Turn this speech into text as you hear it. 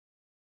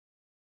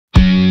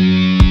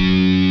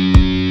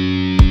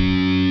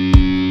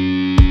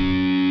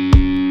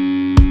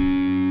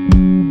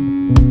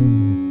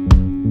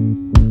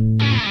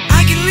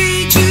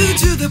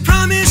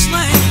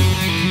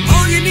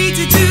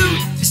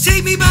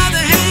by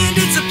the hand,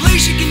 it's a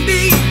place you can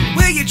be,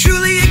 where you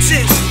truly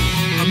exist,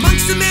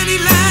 amongst the many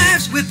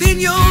lives within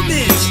your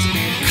midst.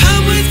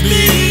 Come with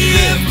me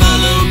and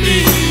follow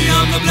me,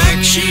 I'm the black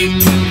sheep.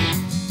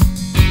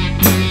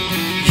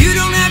 You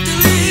don't have to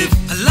live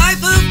a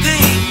life of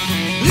pain,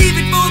 leave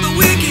it for the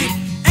wicked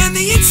and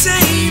the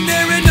insane.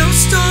 There are no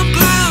storm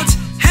clouds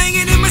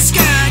hanging in my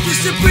sky,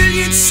 just a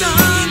brilliant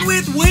sun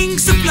with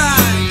wings to fly.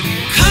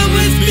 Come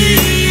with me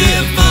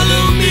and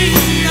follow me,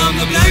 I'm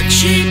the black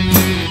sheep.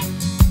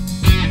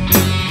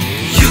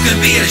 You can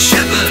be a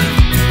shepherd,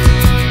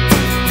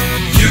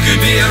 you can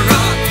be a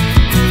rock,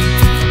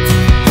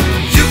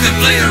 you can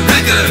play a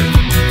record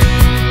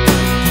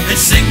and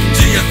sing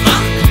to your flock.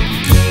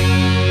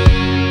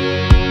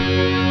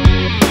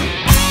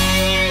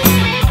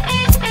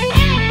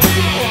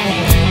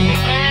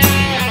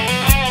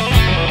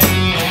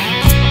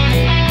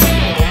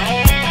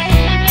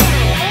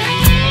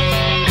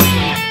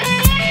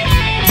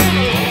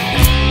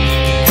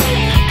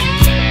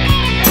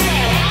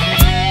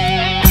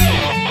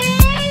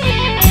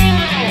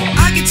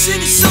 Sing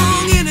a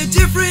song in a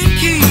different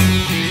key,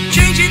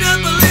 change it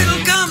up a little,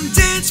 come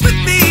dance with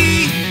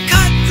me.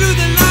 Cut through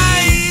the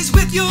lies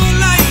with your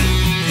light,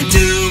 and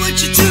do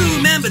what you do,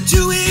 man, but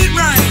do it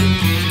right.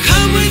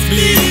 Come with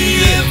me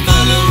and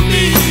follow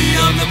me,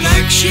 I'm the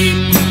black sheep.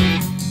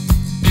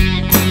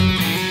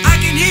 I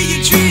can hear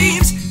your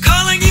dreams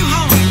calling you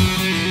home,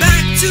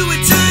 back to a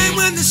time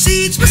when the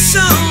seeds were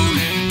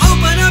sown.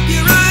 Open up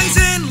your eyes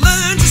and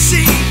learn to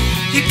see,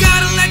 you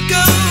gotta let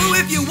go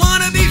if you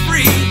wanna be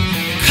free.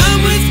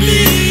 Come with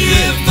me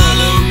and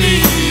follow me,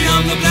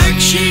 I'm the black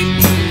sheep.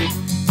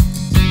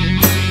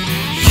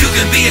 You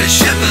can be a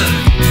shepherd,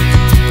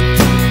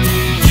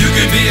 you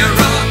can be a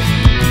rock,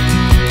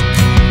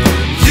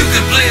 you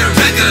can play a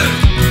record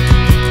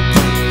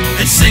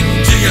and sing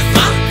to your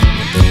flock.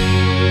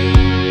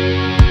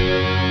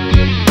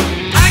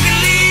 I can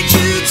lead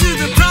you to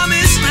the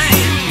promised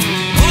land,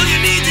 all you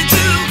need to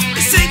do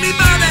is take me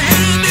by the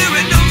hand. There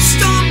are no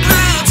storm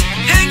clouds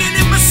hanging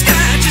in my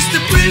sky, just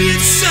a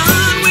brilliant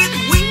sun with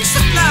wings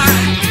to fly.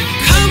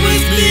 Come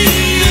with me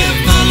and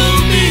follow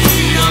me,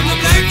 I'm the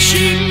black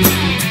sheep.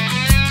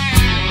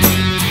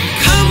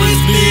 Come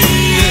with me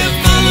and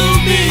follow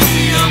me,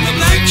 I'm the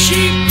black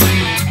sheep.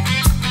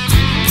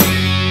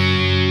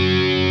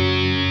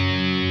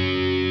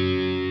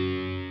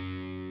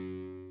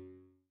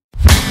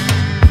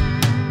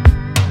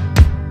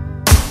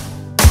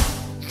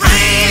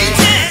 Brain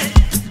dead,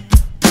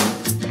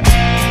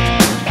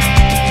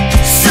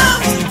 so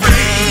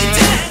brain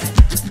dead.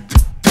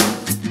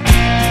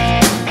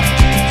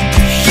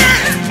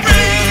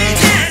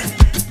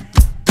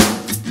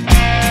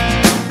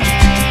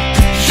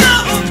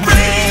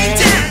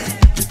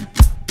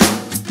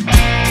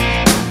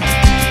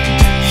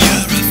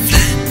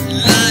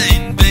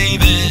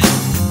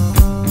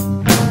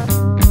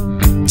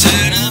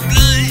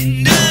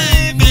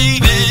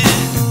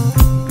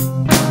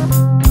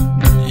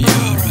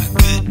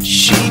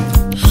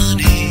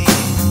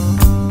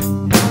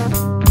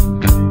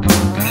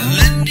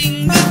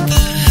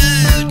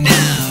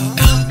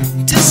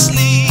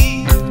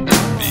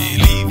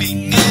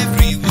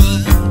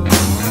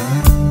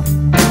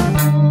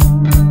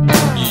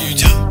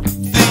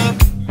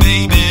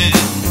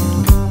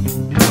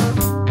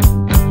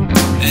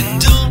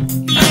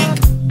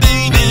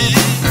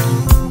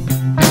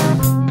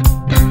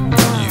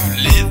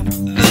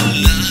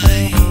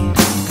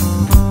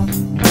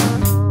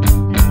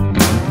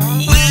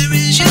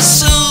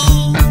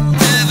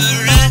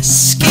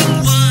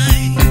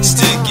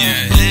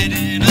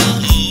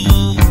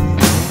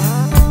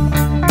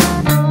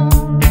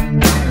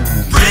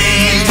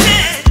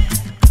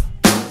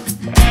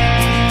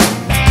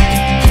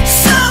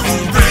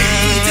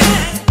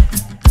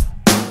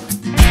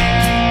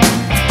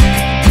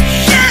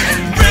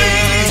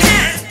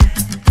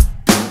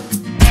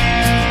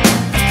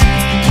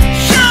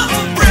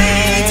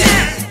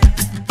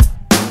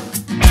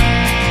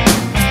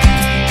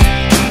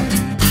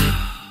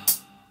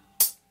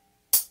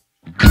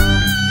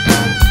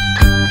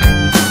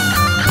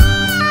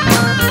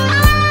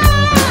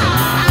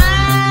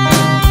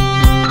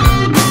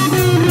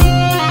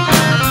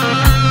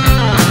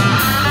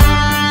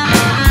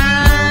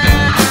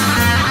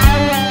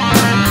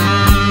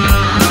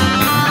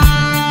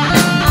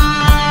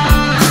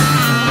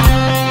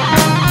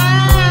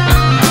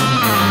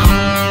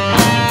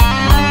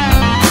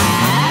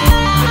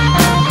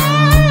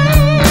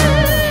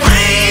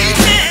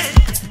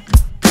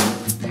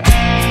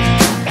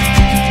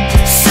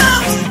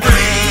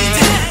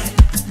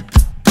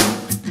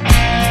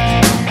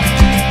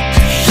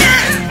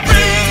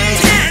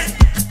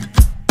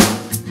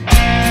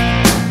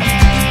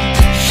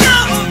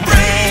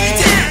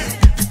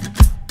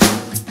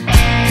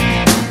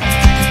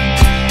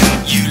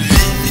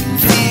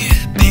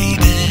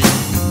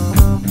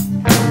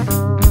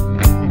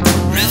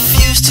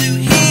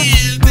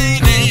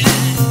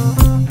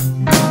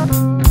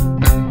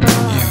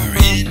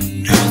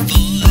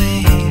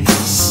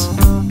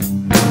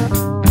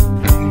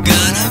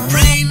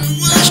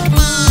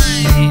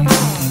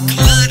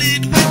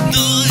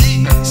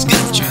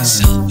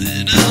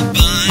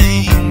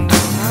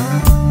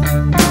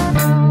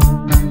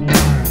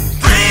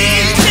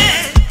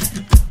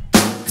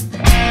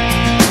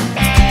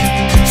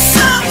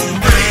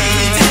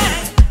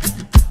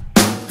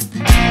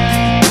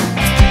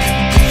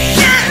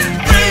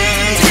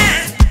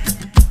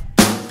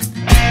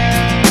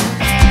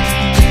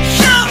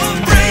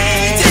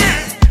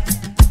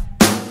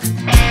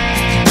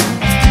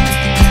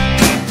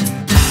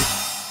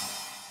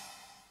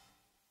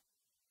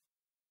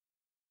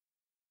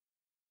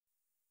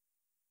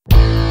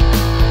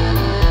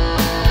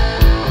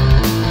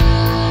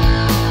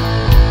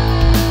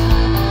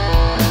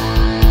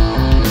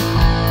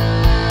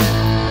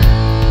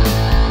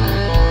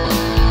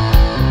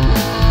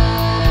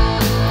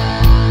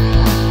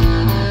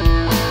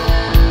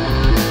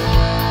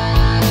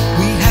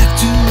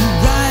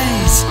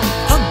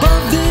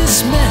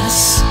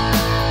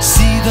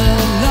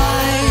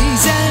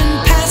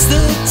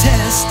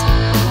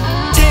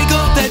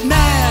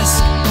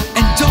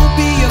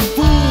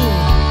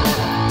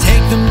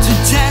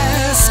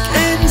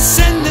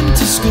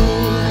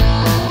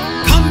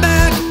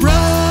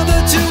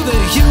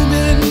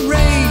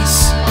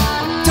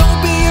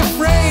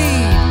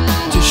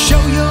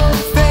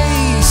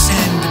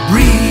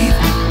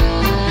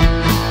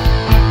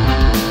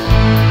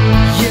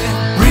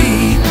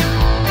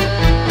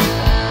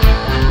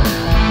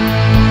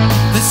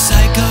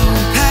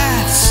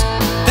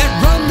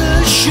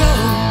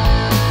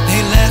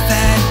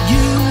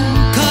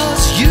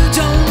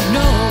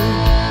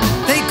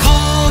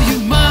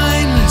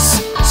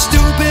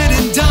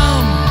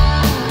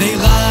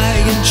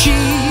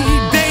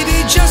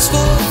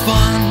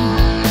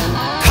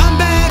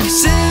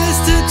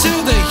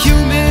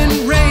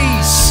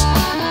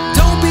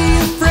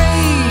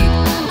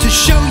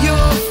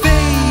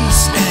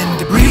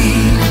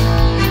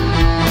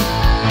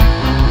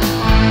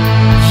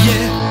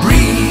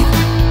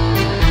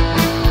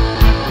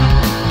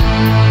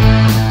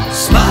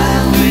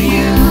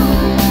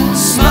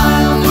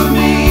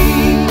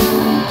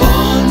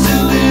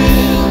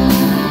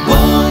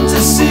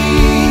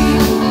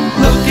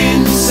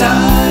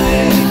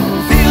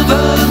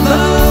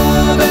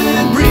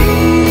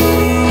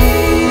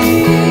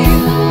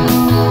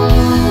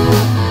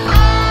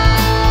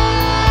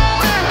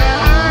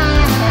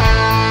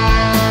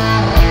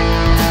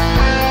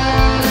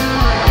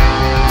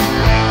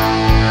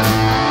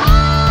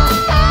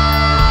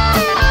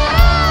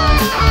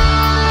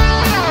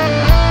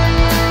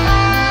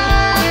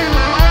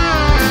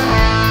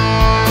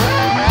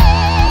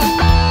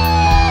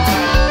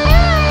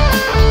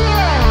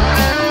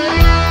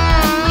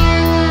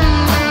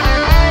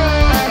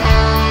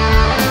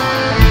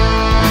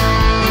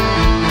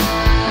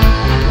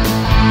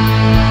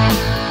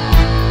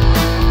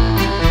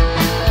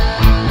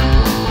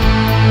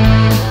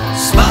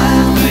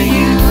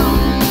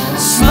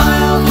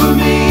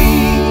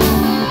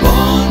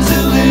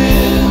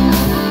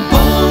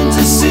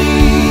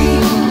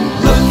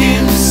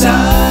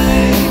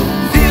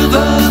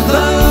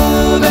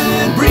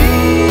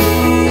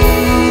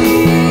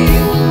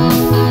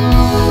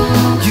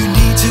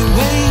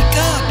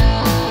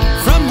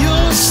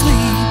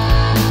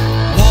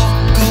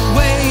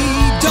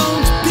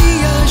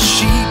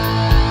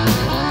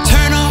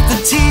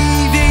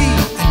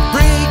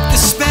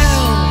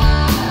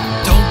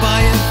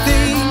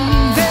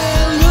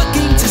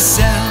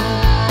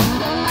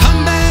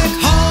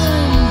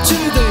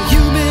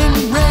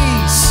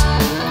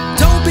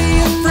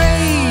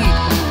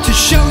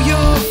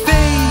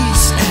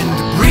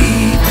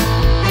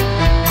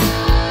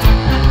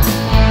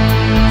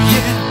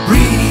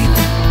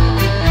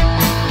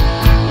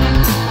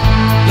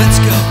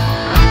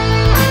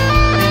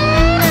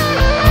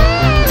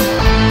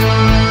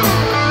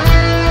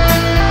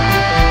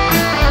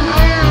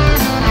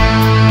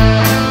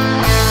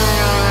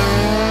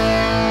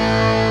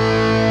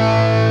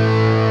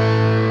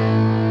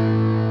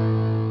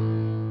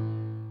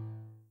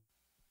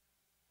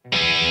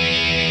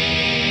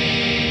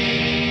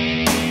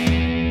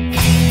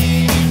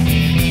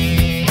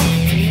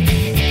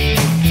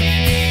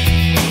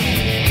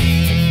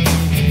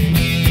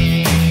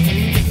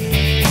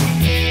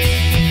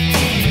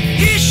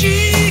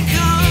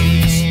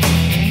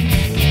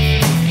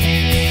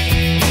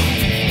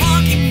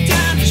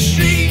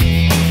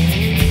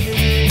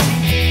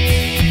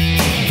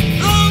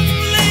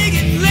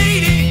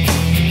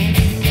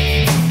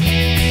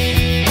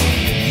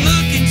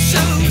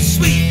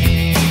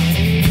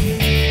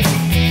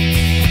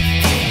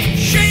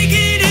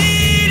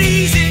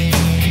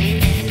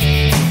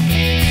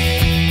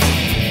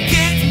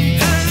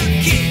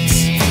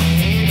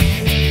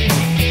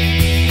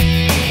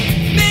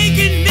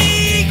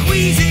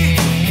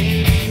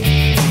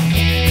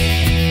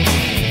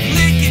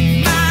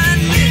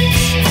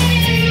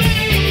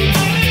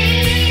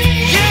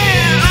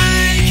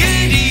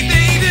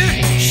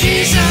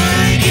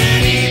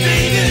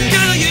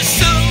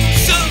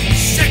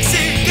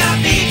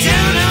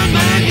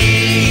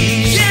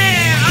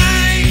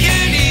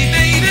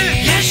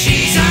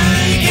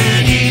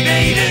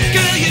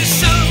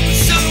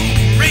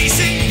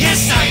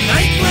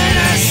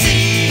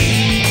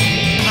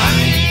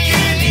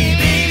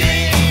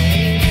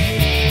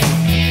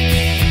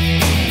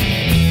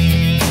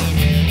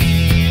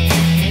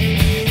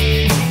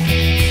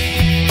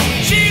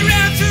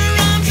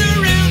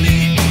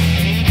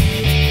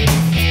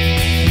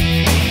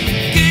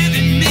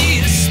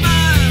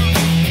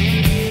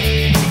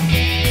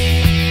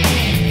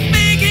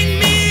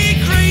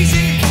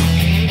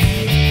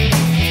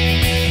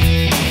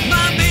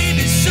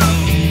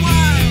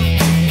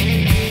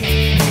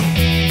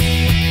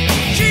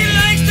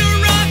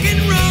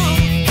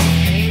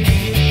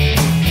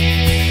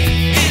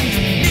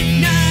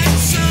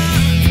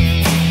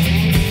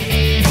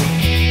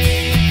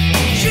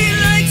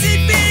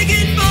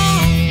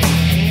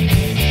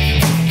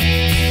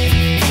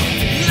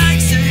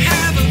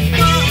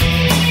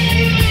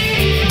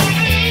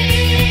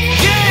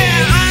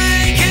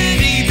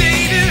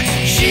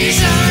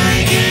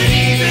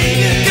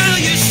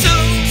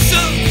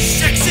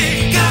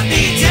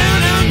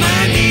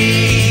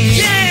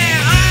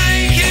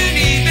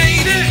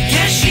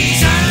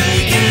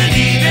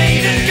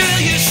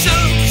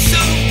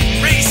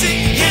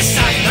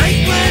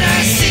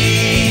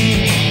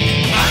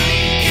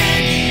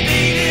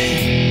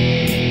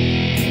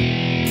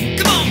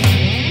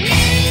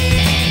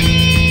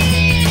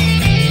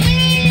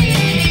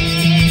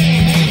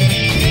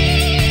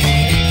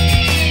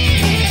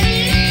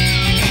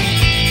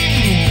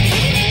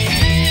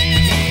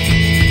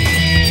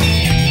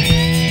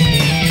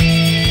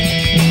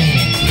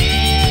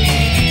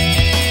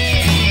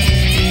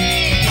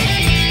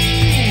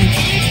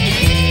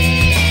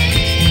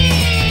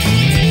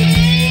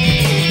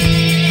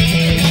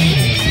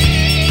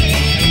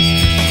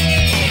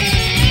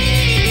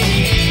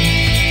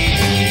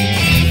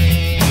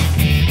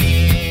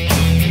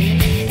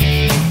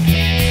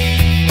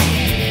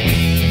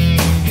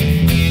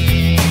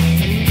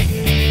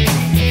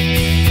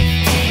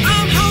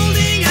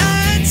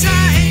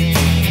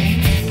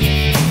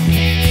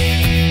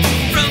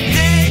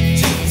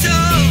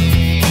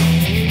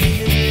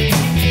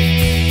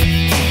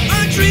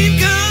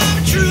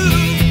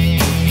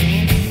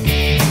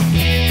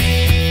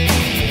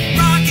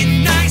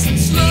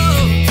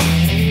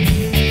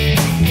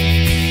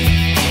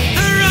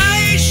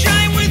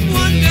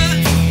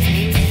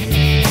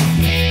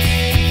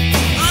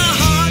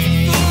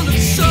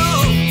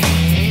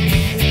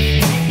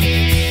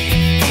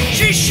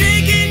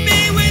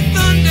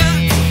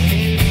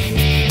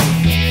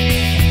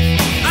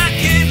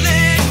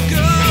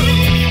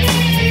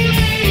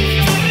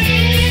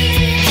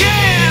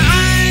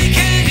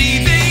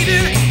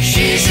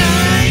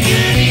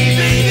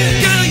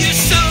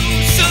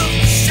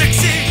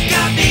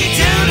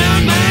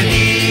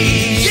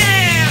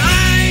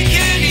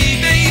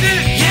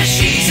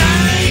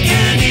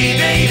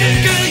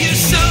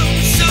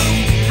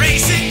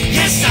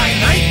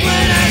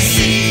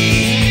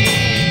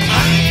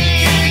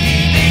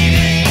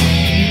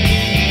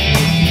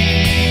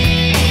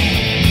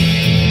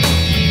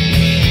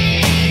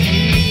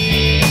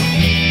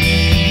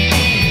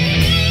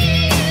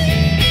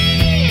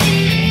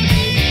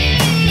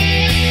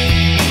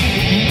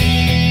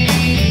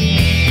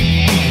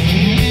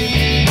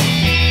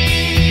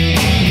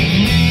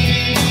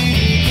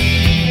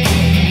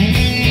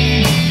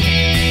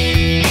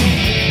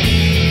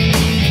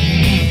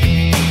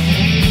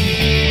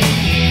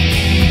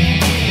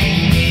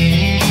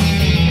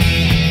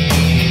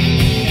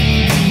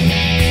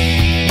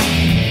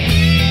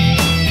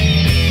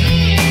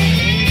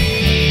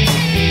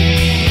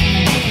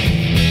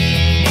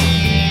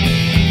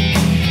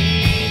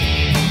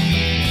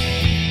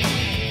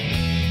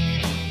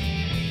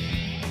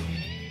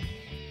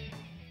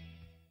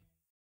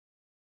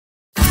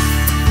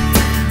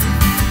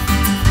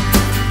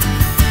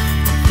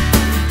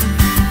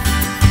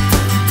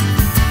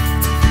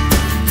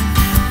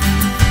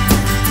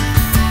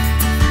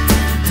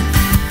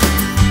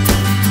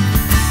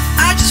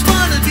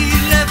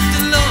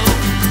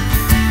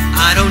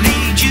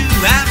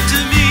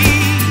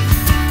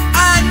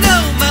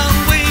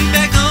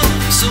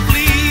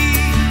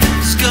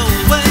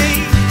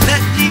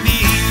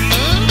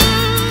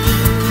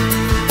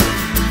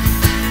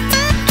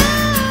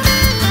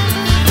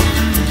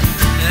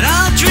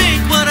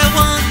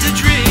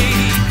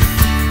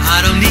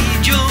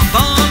 behind your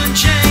ball and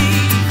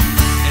chain.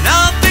 And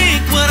I'll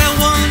think what I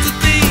want to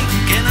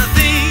think, and I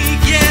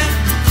think, yeah,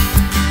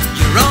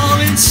 you're all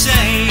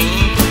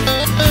insane.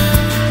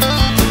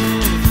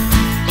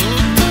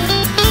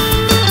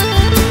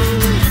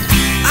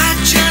 I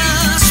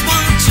just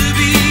want to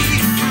be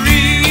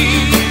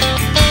free.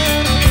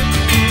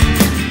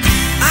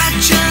 I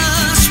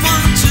just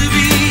want to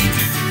be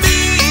me,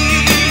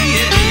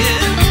 yeah,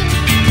 yeah.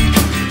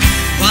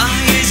 Why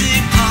is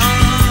it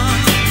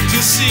hard to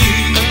see?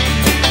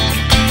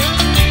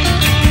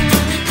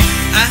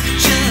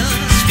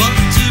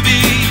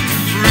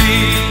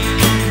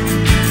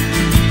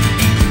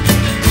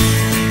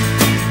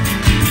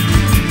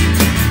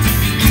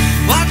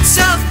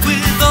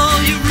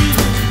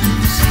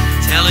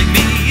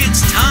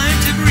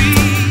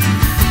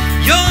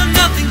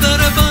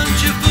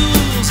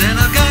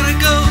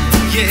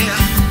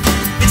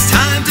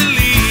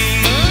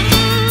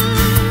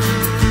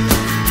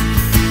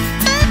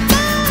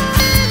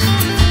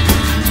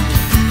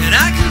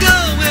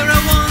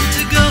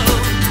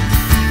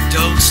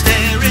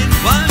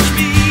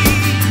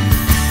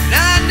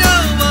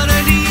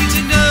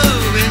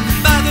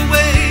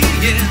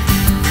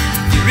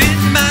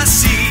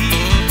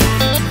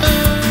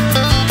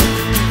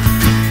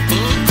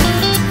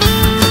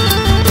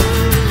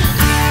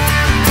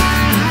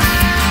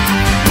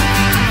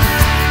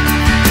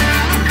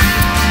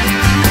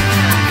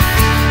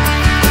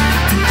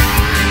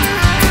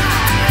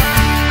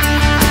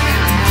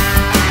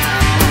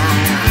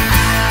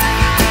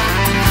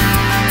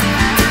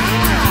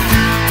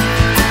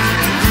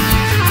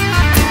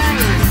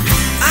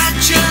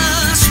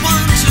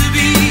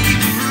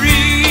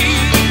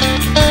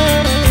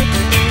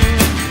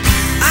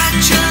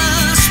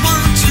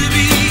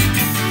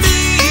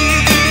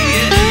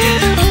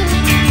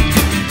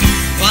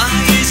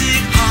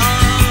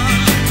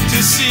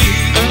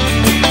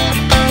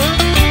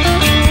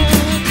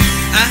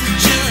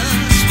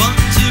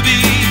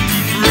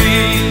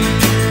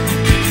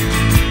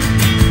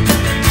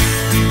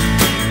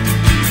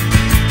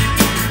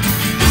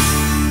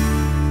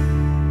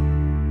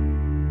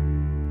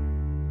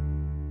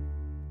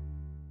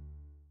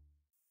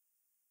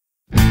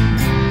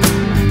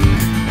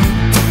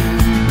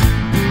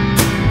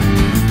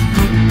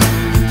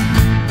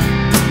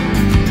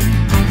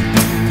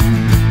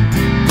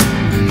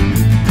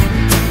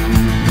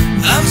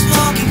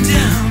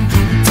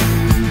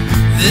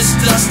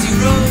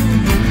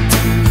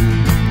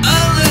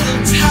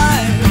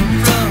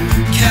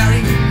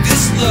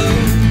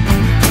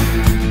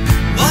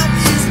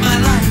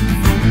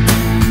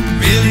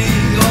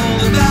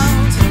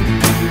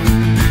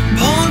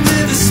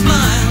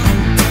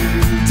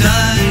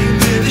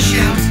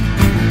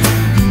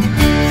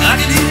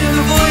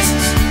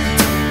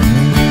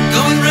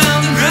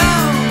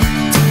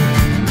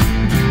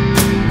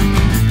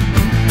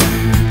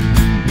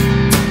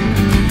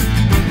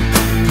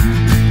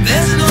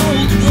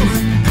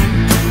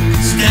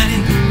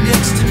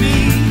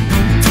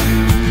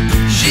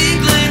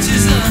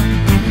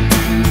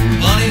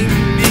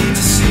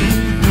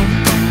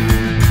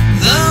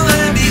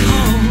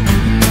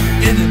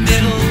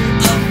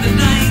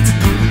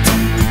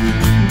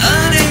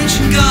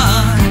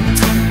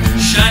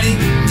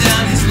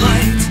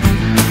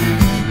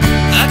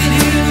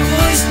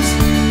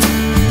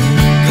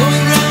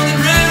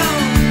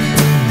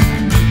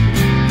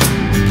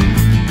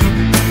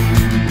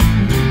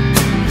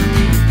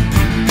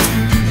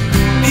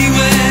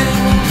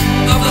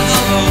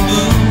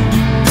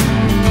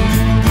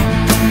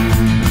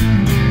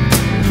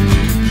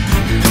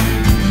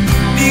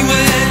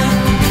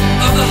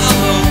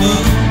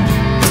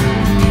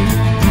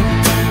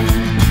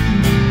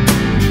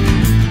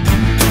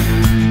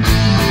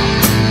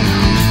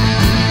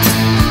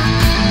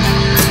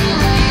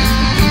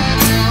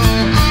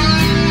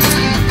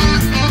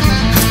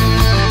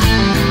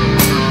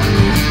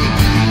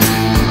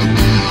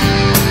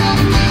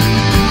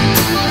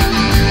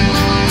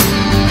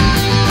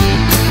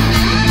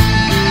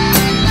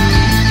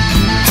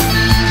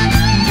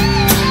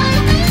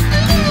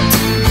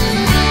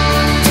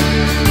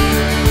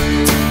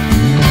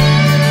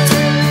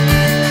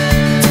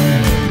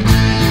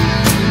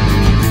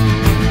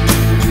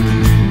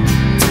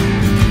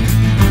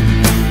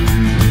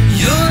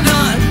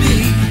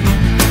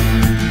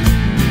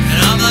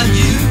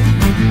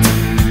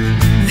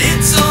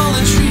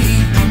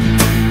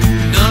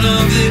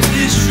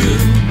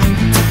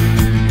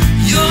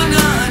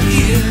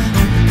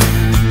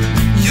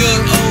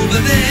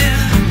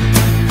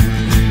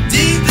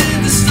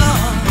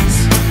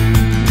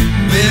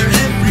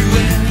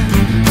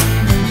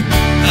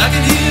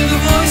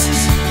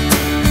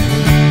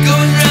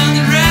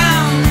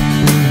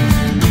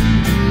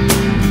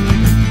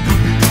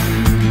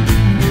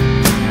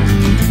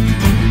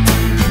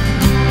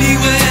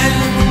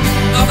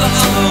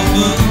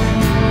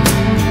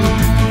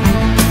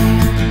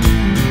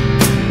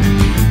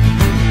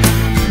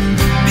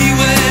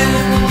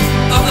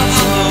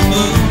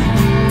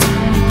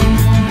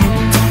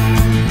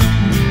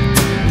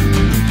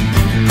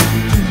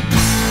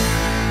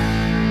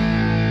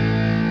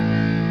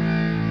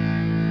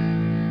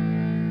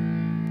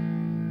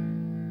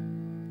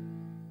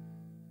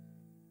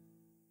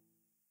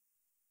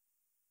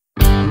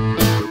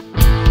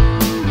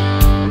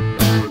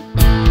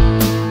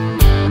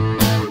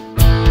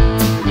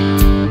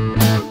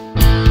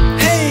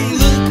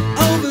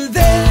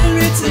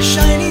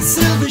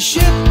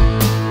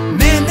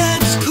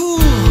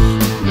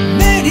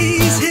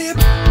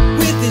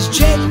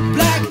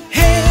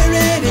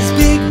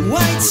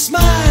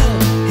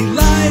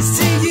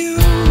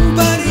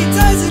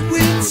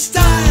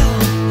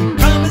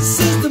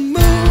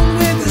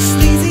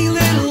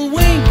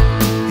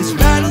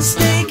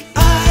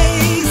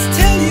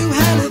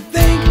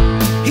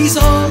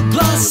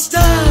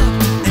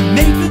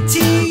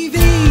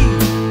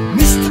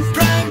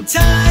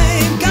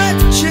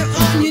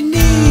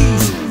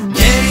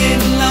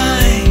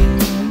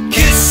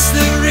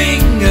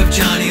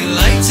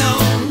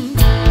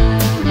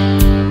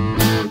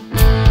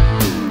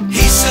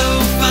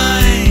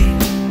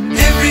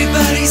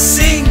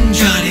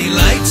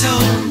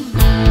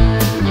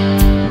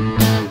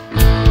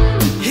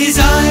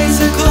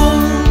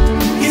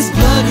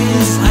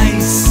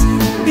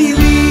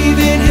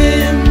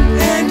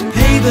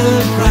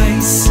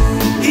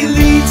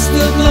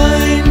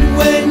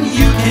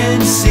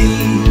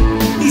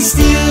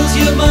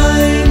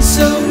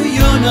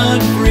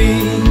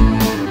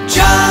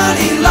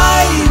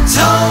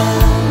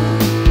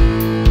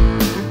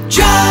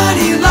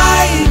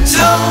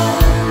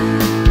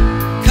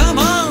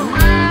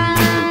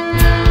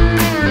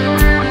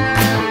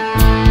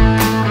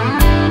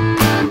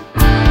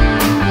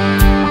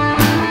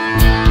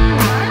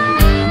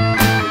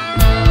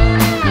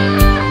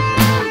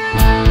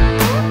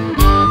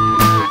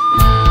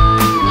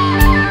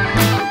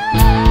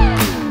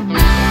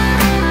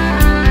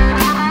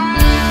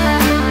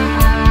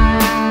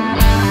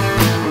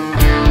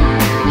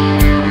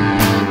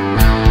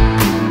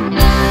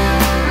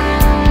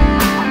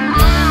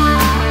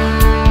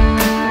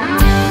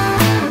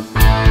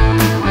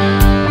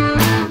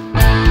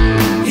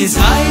 His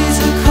eyes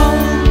are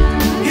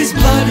cold, his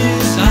blood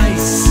is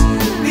ice.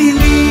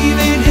 Believe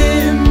in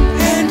him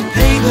and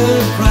pay the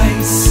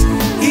price.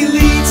 He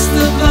leads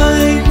the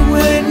blind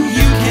when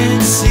you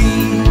can't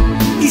see.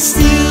 He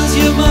steals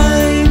your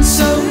mind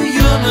so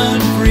you're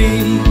not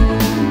free.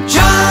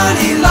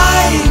 Johhny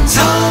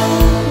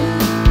Lightone,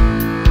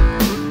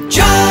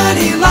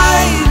 Johhny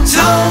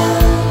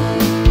Lightone.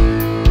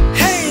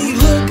 Hey,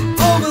 look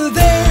over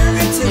there,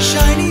 it's a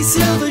shiny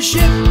silver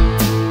ship.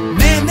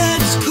 Man,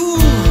 that's cool.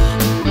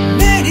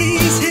 Man,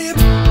 he's hip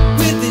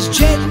with his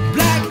jet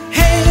black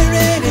hair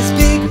and his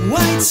big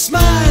white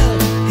smile.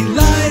 He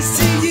lies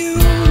to you,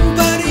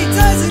 but he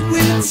does it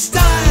with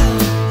style.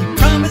 He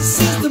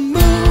promises the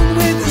moon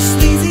with a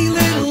sleazy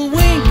little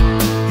wink.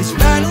 His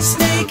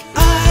rattlesnake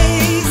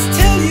eyes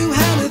tell you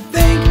how to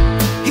think.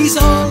 He's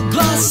all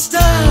glossed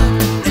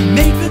up and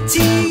made for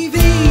TV.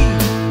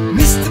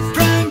 Mr.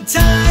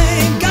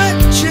 Primetime got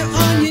you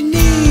on your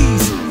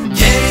knees.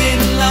 Get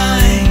in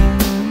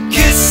line,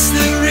 kiss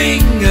the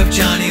ring of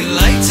Johhny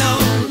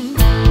Lightone.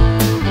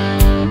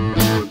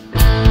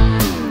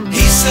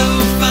 He's so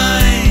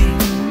fine,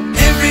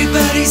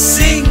 everybody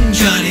sing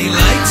Johhny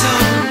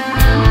Lightone.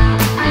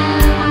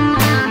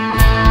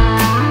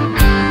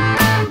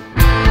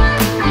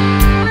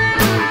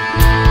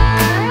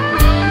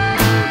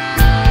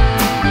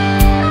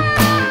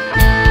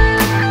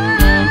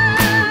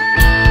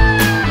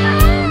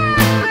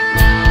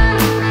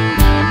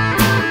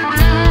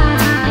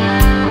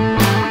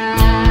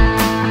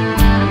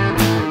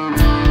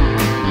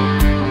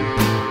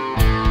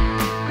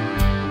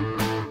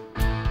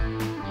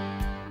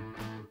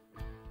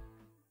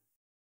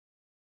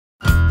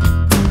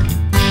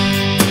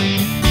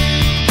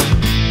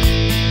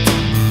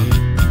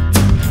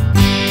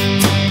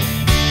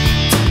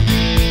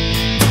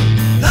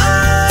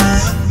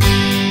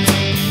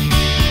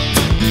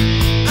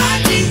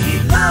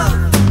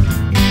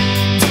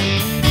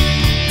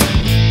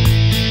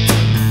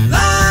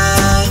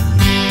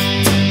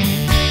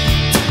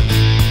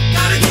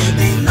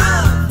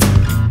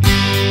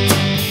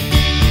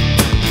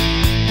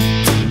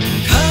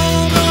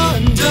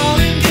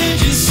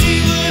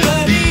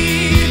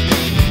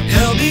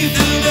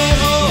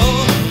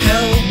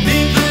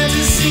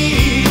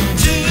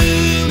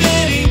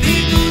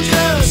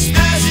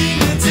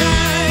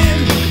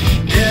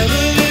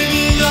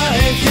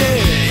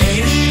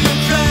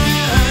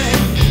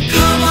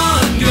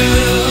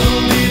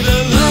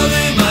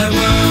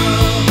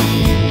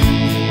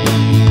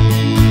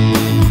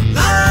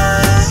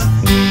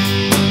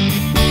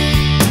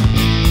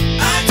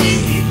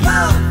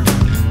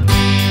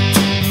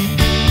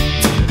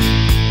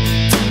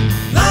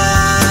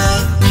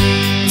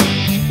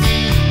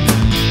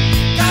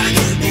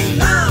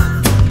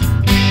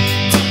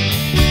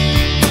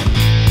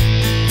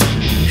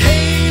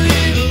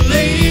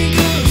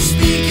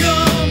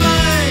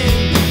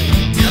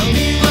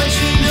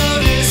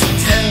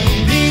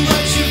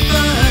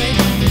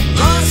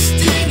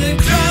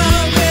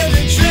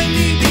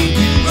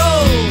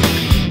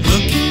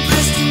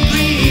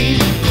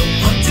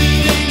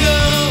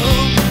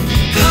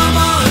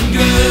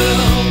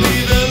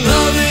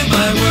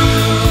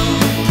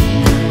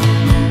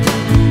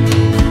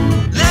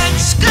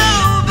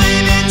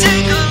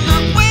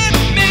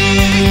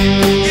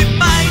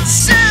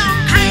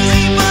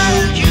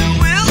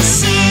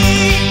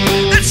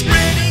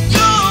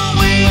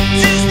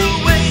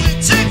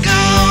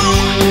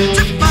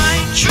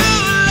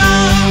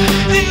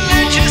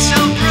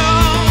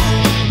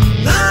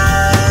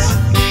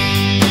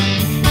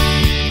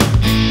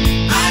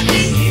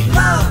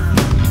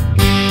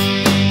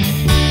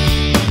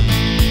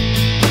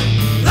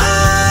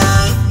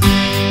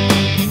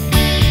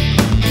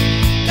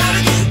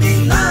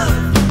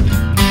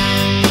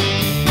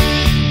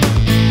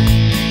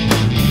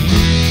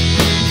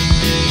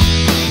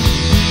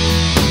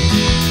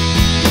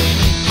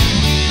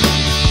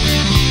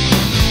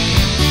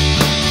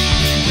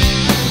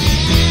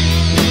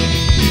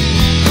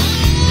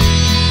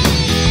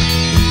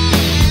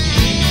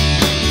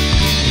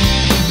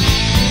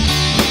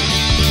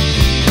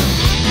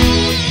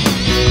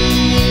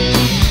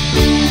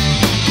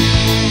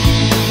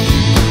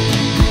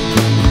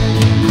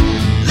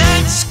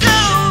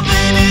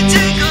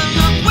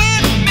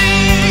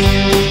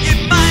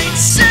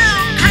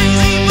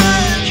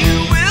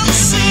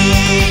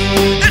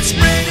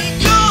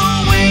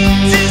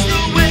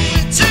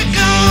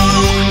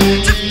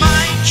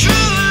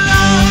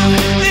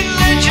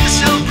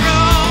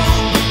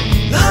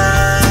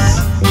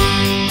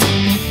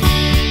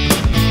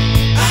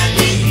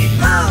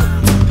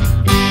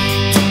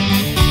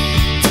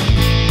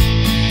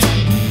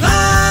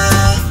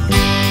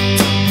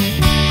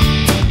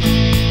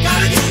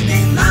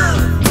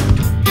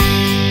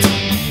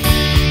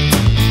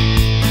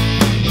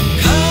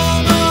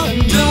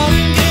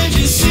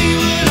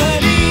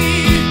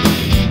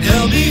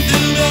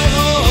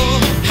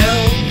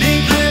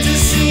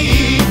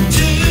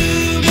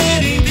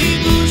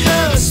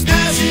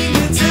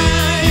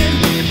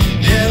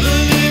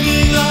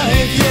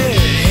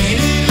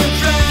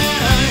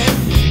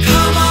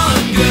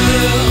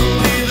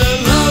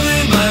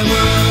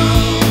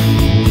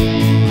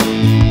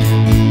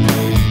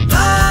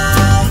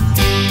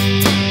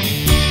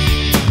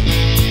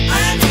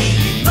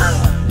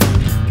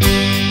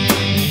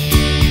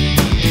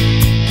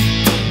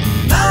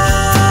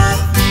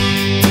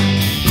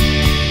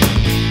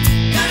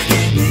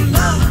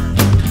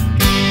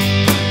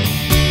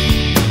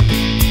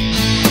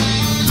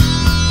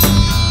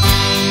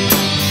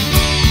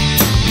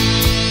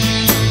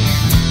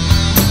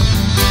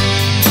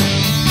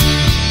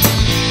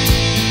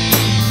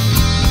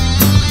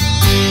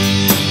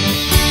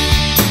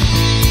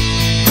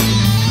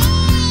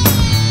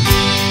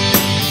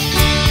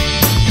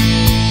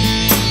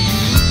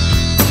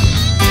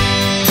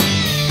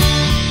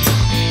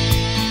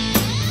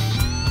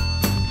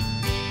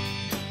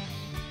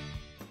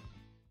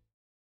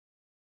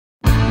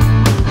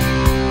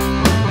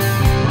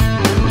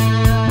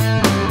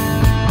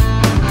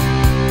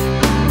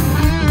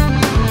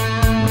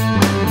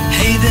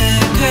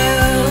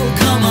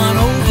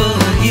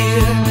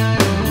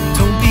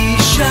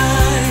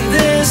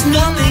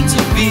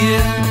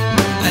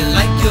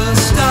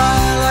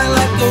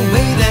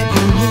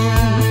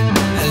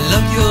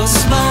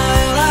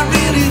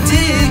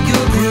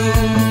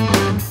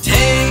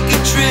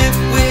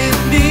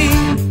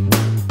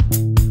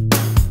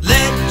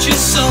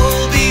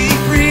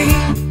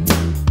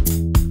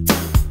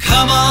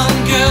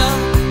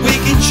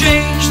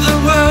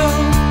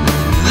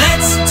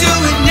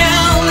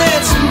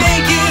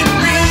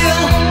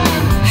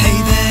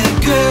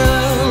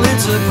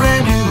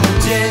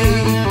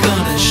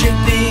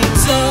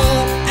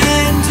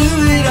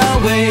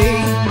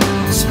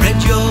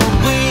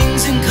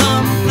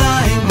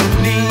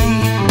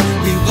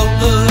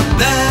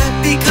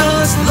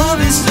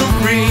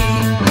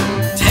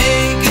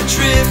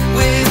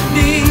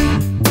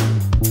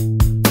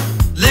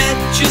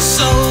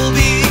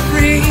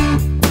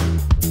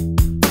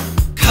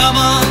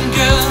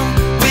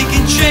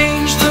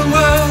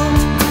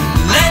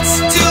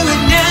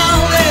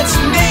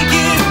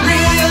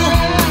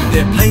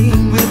 They're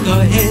playing with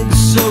our heads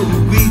so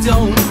we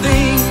don't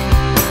think.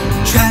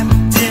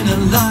 Trapped in a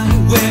lie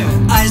where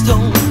eyes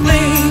don't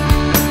blink.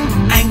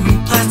 Angry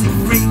plastic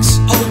freaks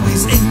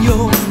always in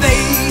your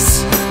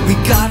face. We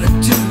gotta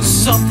do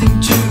something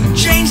to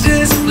change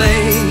this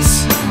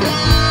place.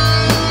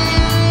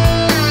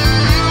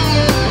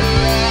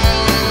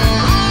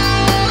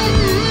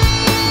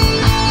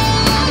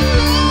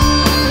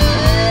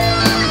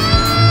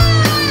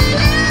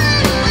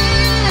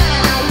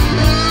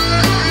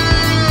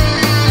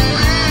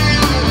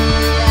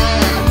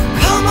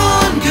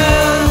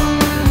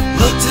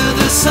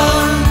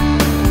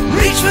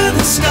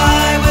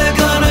 Sky, we're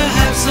gonna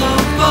have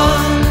some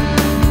fun.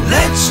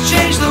 Let's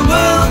change the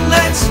world,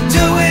 let's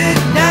do it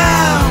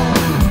now.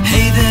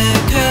 Hey there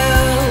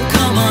girl,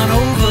 come on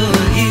over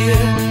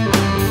here.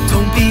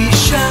 Don't be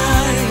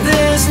shy,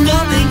 there's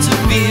nothing to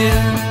fear.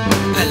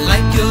 I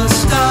like your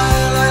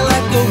style, I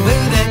like the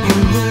way that you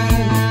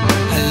move.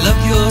 I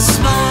love your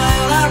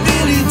smile, I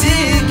really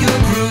dig your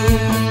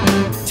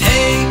groove.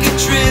 Take a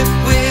trip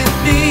with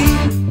me,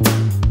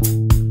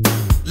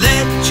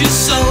 let your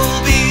soul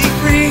be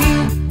free.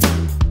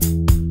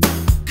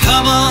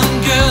 Come on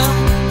girl,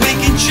 we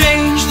can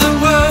change the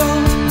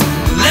world.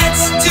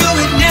 Let's do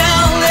it now,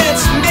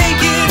 let's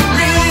make it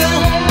real.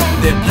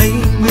 They're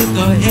playing with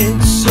our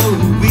heads so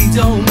we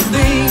don't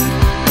think.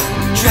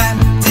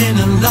 Trapped in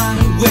a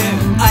lie where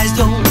eyes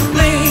don't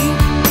blink.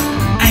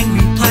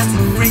 Angry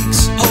plastic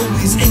freaks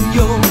always in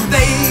your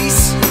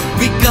face.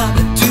 We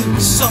gotta do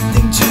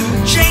something to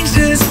change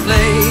this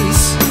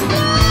place.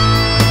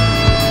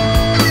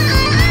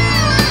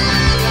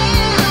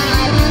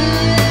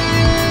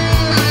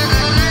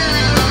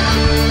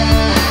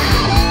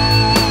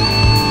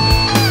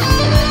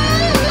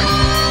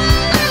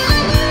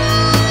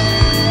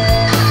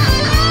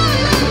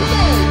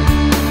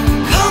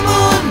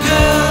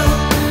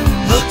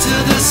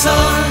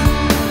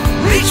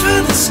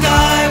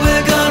 Sky,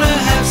 we're gonna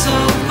have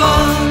some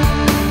fun.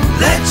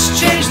 Let's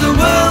change the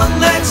world,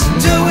 let's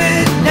do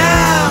it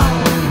now.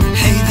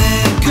 Hey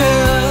there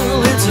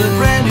girl, it's a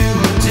brand new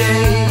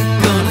day.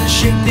 Gonna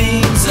shake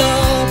things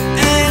up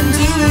and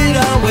do it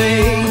our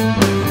way.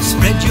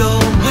 Spread your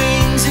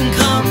wings and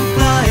come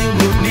fly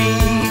with me.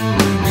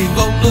 We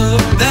won't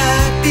look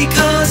back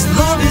because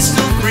love is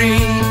still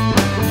free.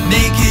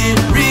 Make it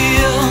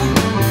real,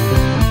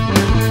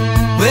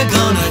 we're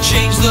gonna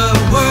change the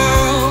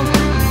world.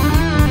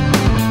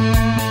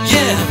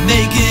 Yeah,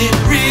 make it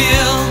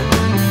real.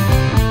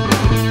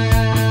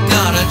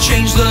 Gotta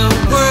change the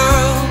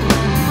world.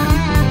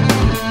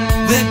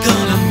 We're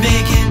gonna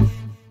make it.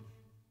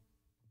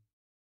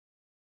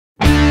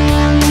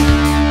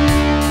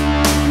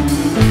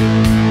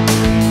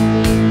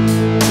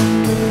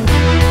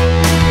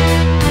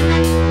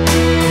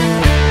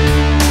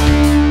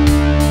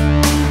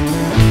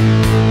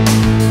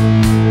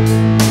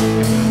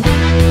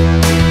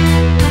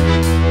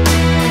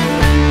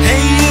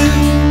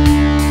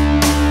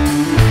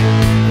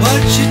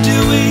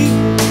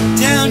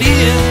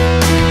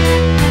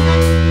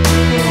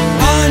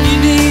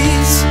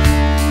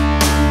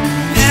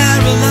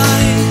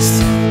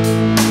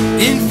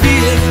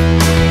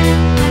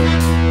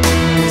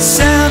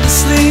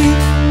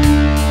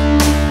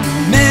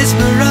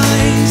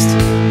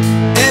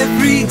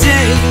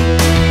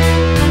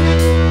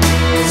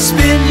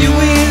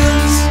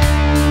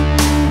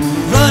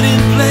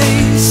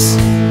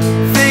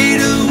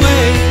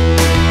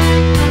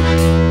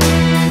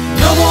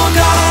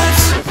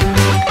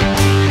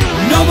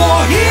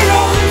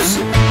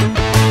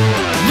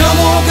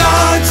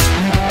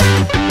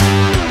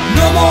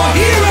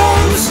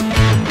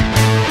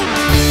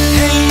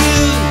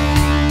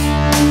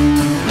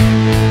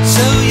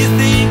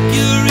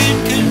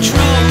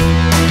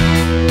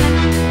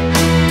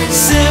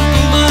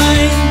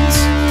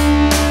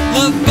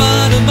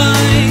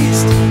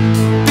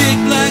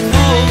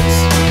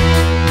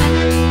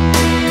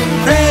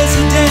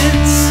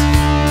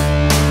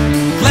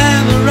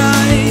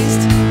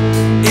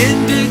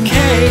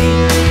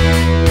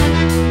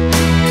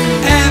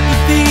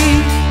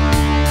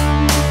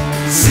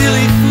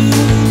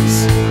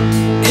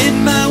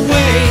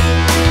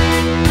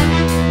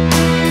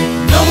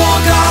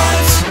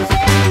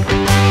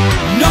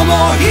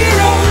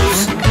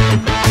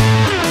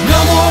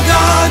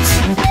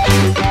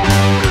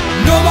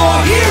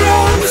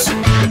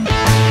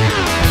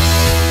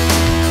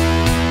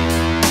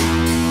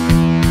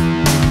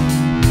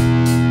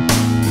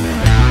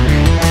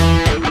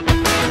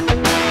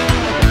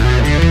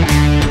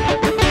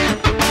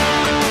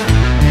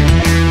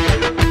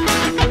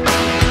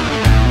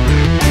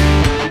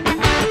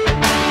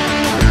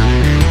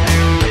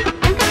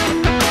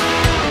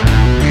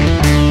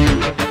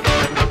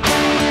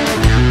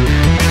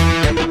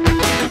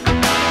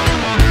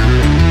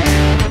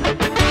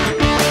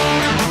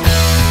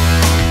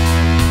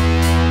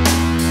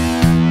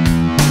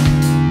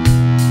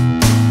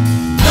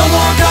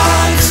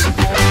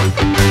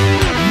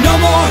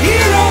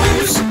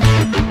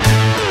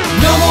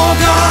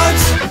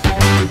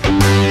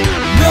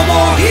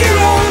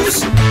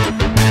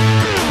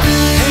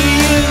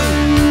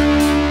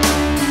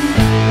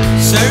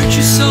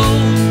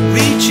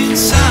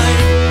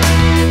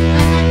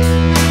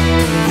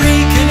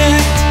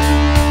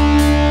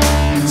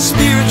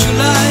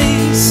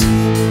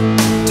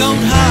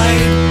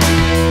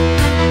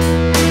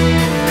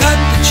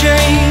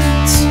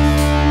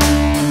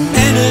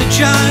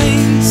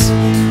 shines.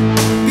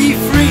 Be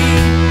free.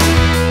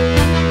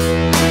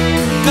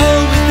 Go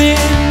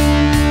within.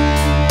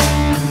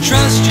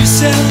 Trust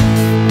yourself.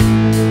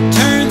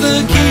 Turn the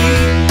key.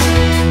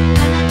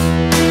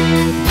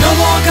 No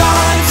more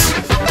gods.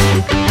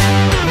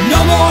 No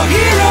more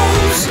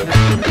heroes.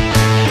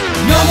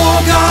 No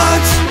more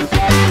gods.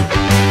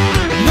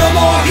 No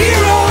more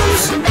heroes.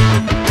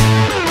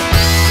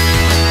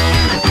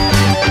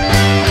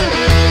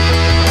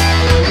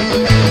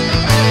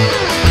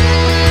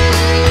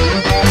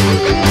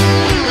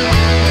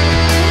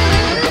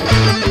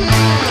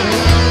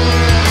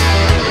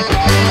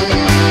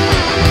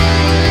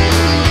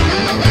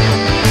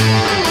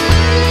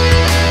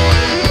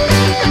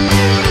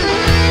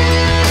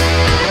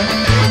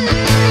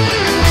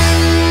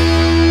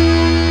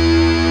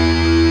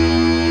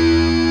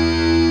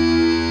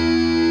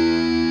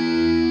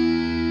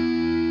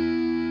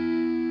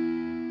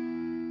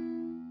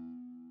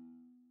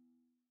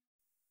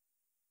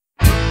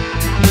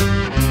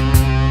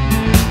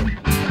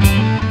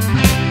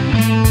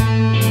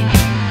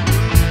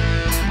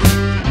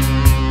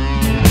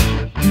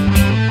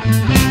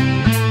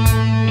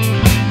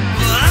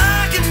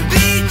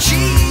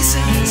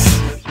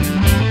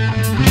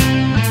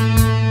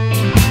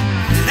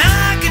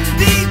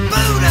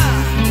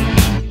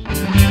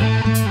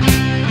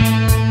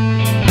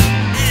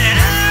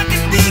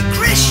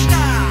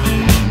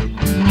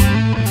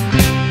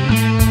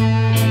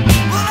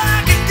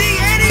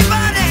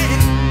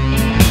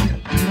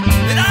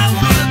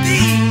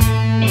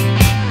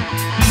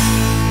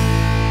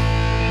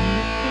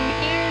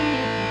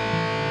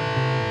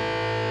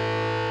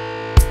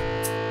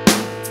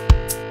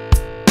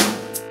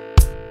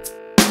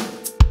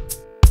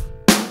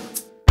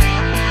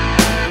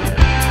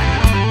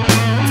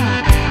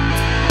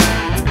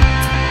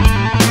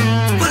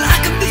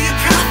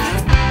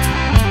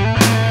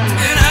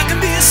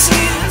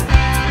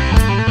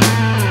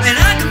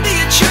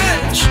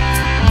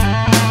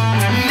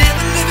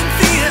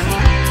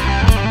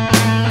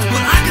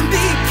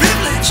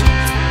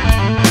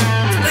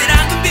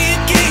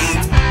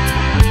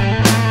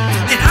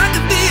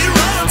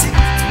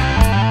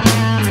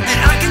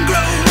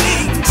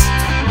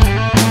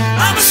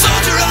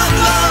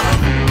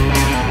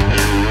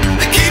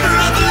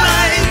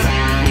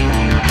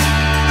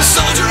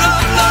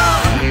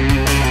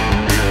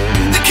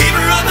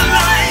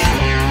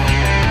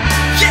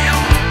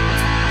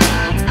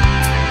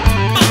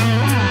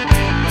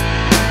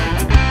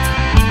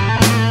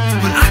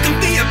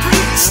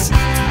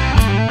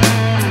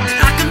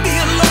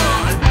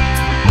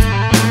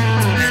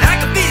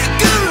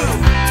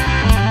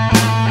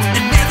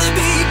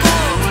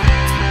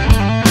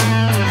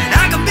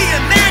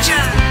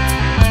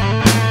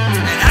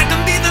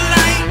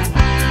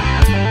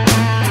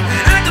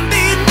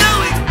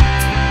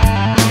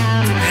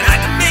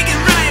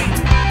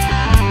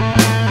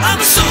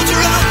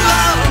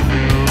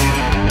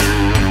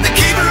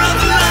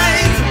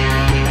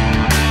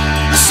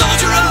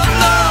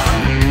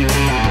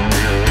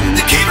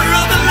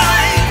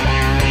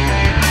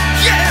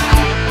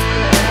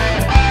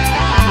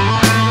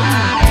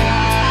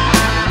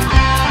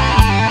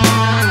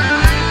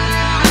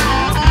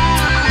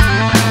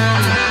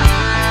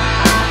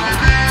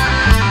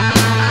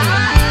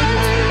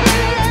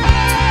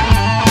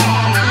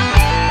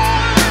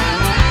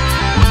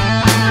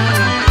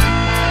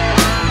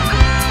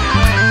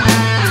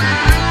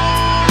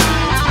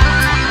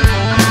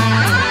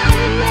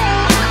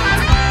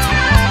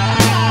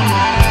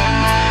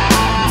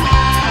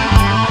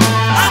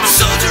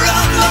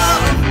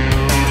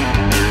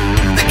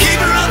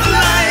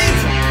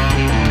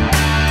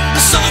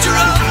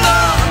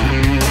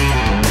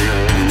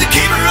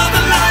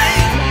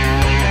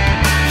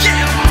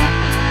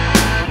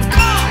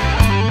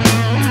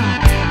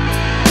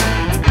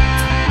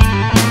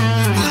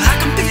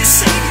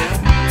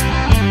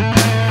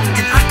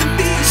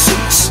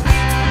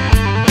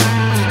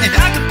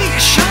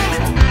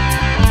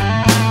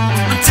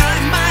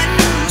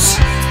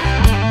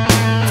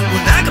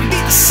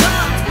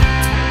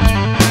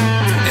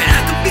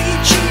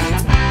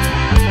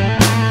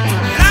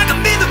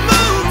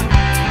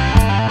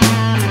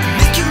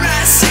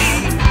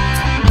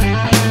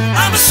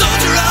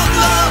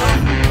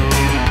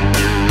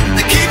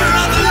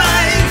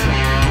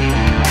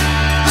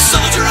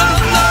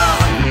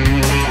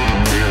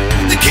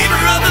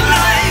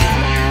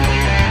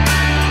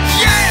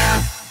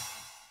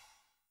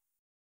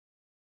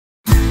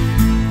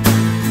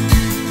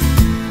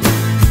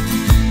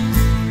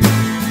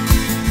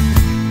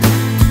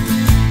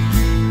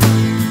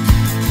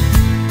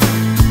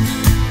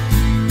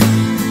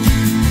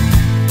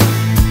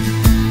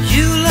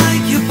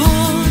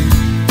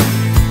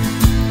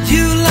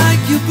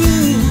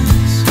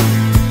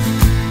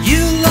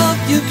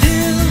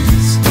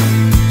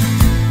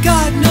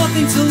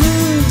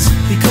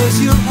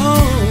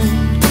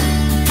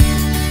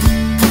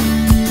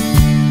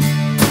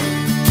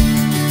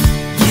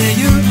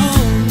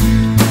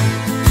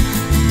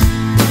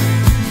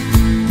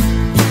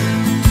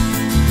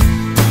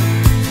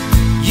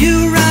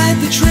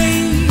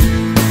 train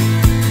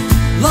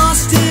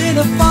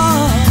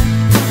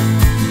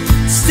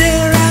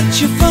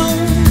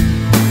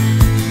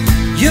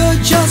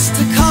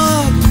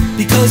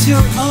because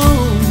you're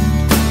owned.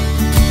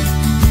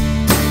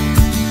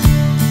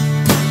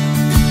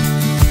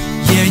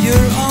 Yeah,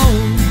 you're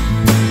owned.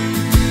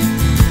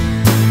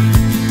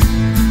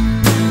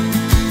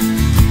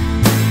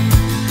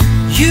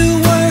 You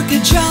work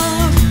a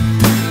job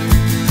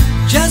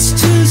just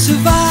to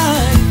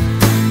survive.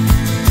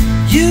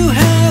 You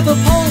have a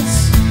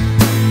pulse,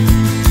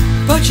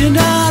 but you're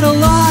not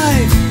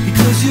alive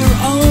because you're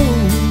owned.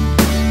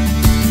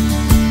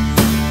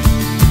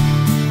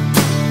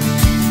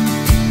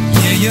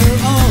 Yeah, you're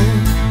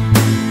owned.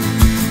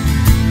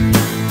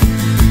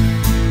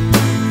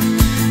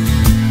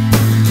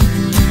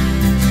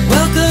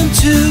 Welcome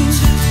to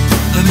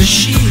a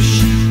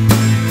machine.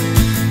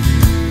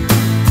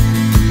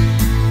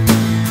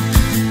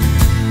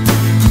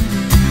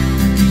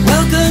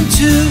 Welcome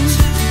to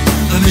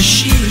a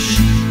machine.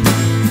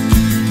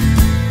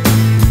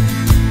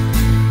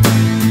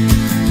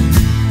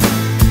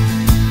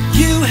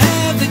 You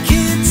have the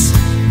kids,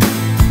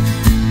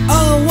 a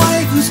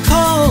wife who's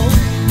cold.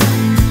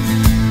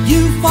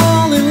 You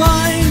fall in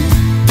line,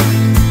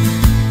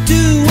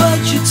 do what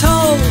you're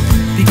told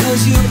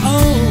because you're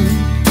owned.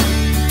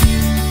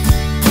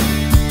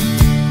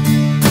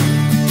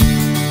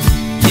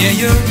 Yeah,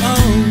 you're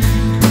owned.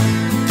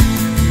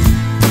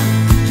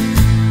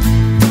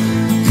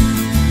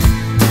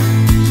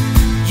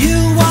 You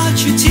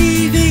watch your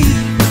TV,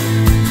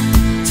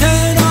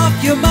 turn off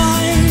your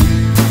mind.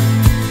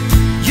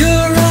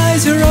 Your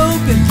eyes are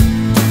open,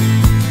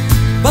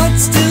 but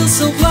still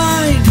so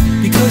blind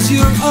because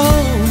you're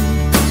owned.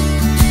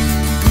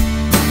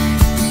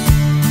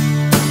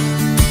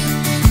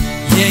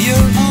 Yeah,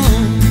 you're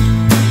owned.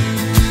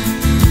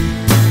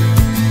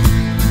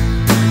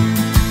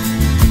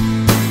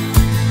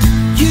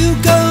 You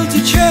go to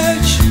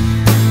church,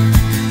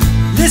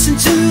 listen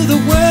to the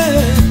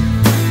word,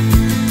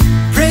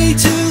 pray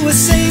to a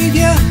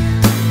savior,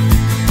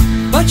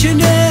 but you're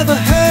never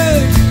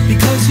heard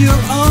because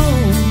you're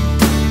owned.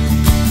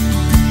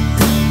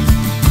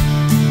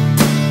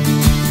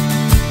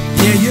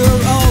 Yeah,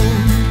 you're owned.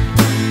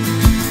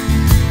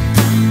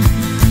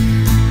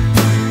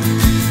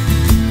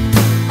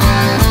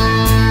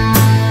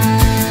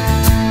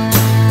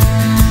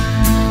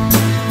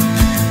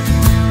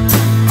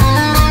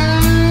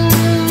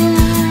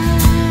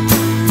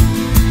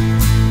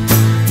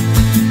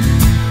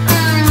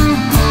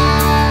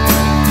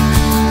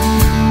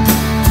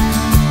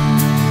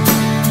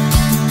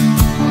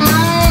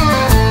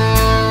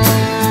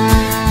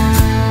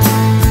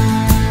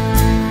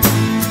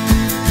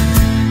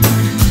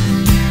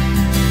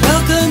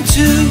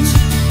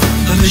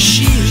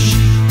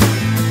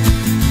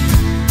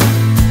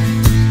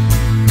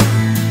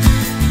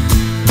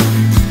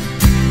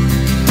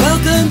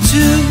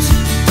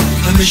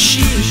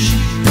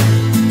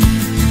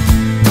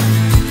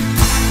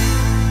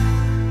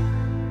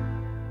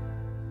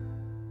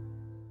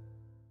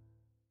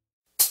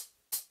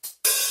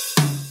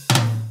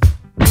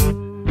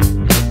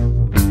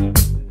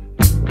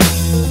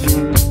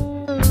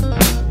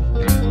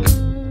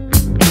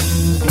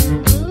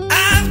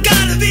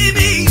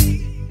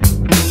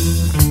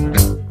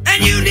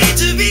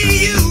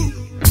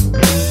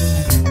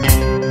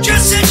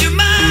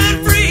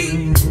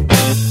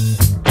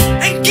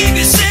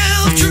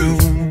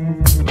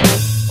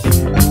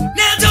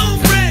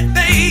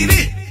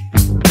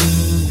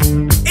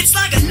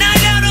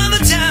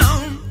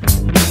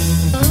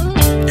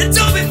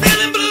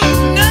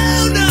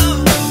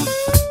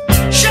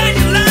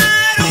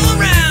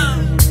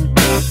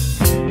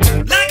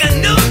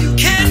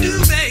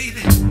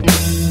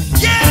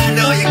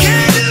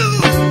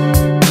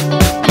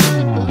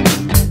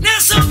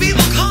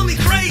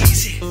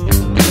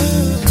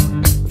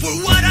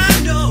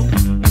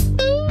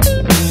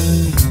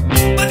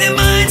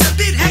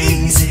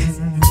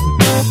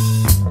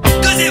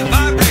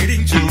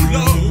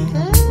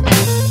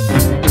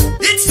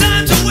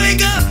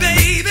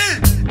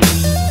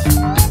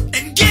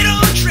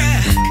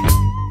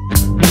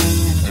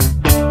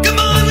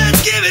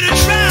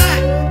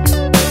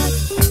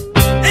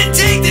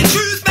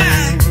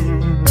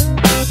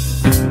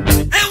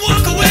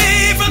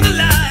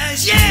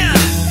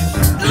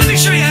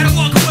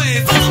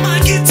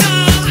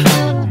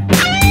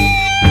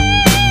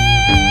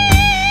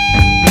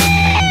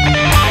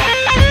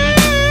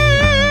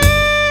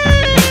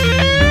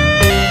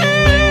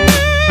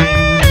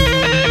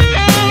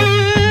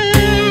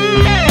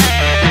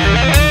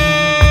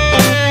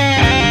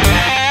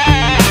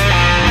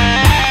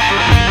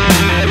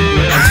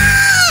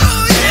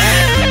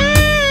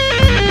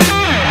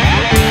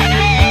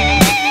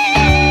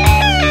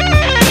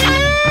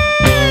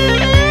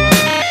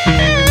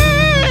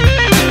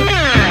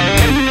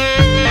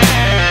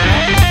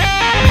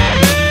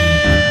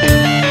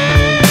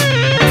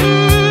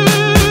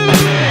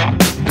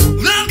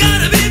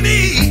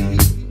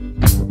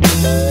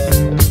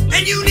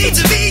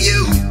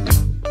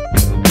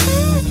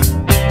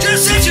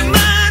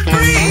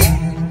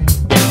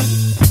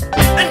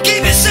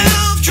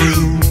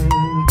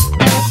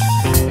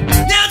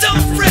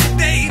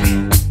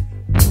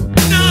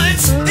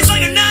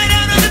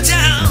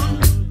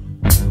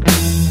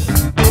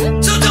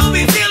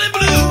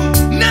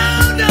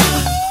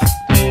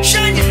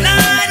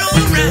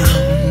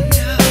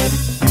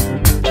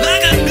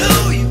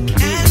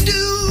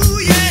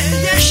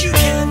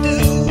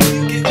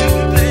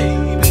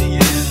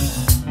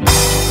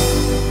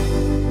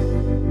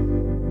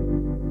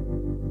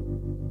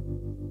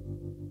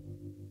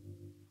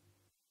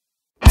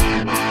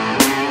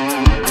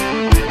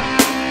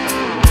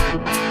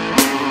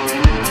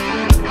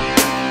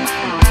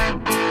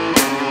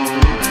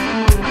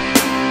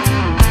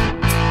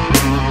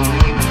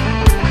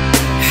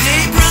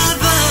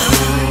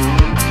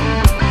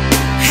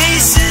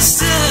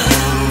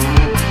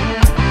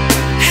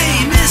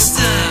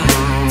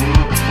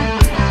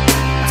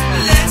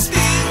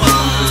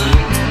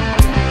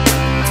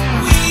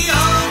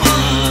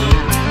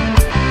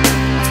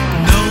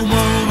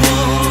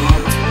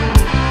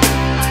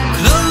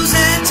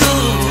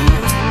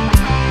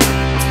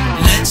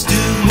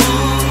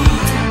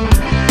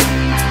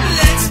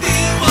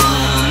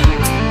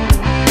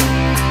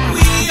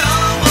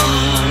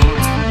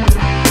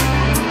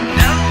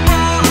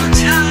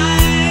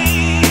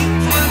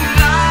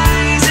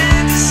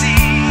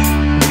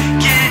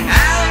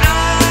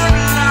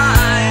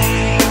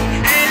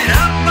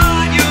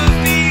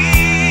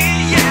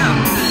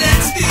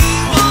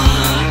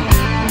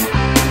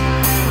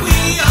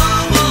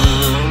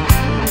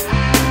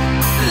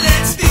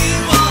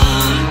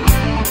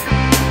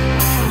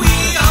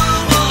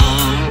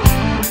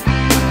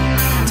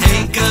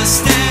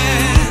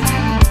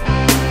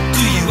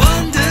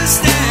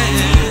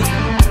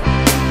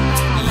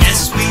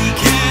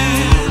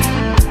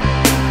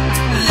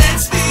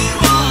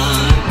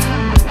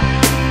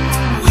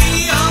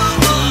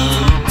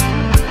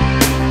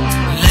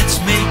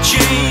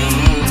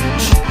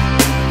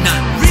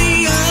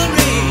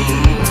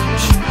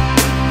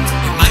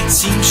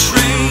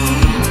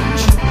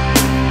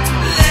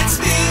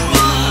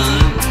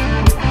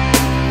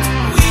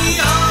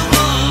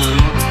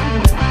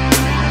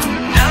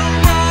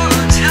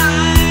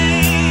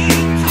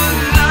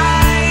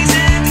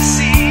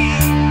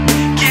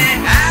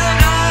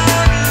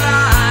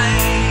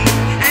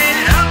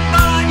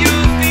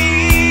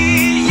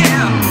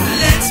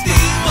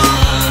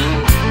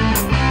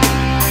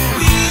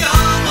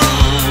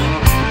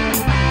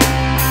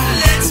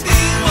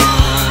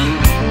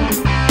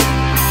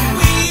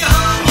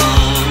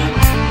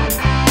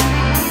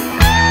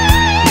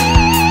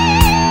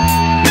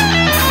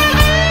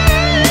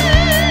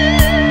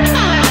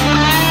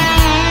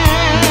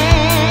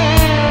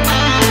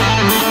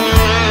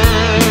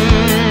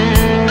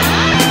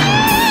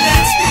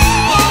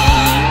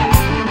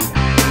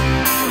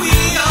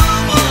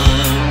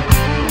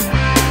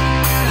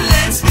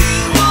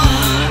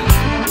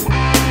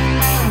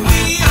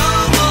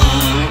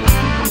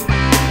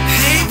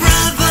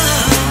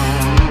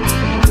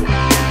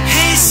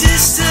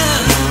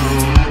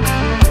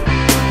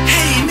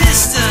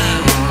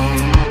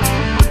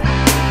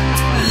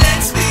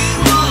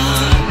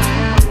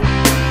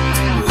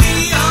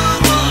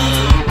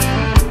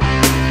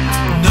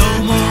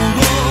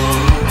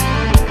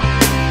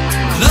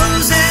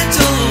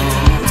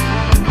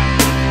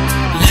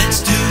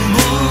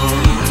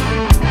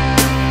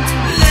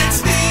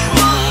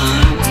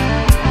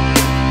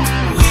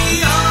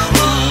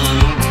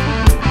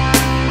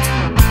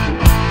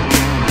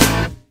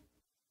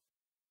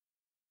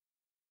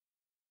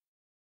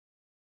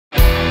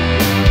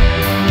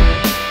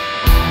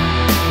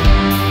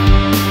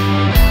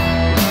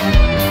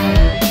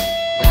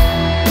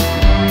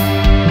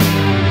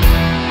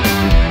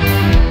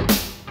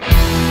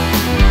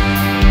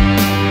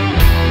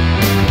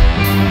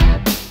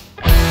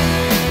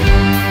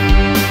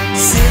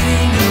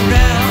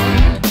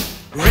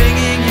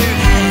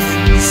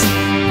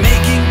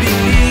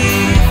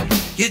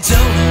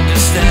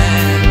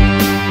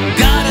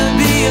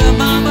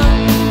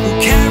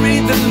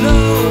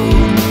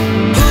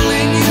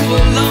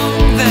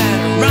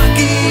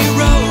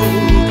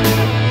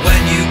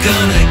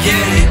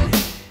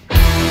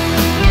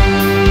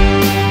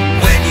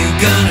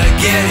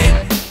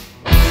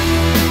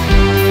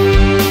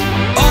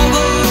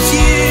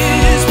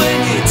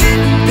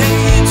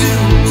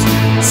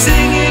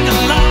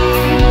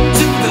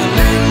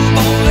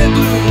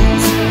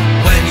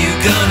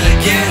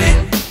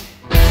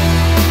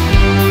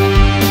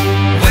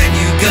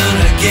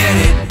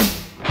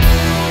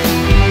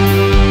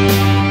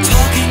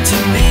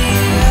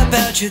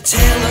 your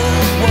tail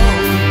of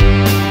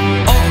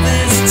woe. All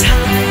this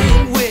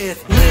time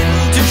with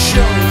little to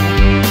show.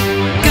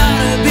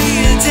 Gotta be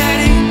a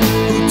daddy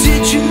who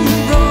did you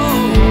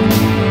wrong,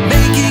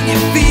 making you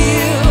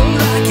feel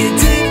like you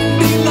didn't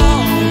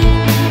belong.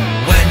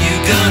 When you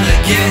gonna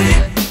get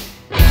it?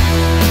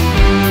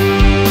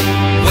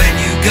 When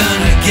you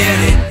gonna get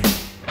it?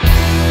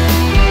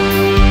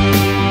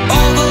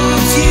 All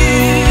those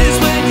years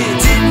when you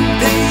didn't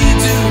pay your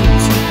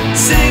dues,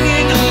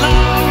 singing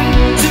along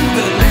to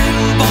the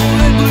little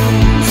boy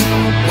blues.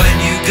 When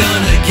you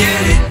gonna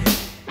get it?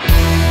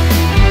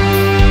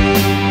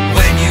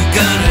 When you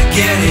gonna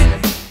get it?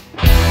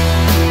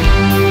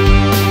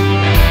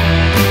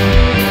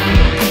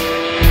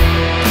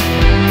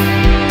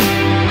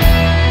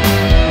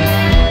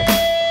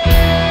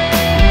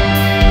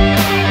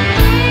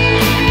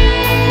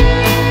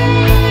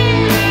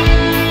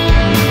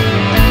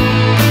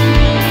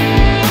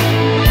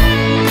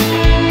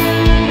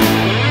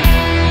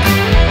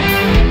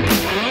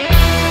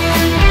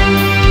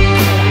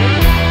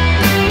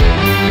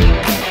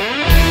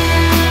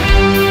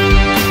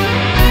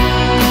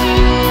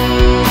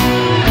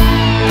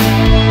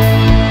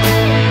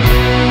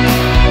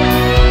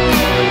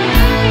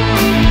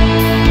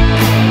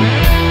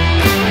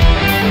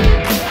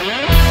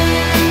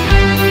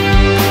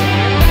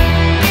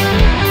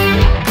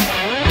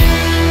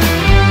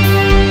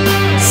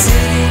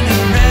 Sitting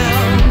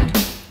around,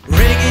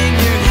 wringing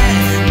your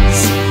hands,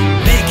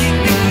 making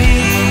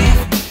believe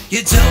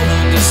you don't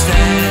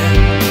understand.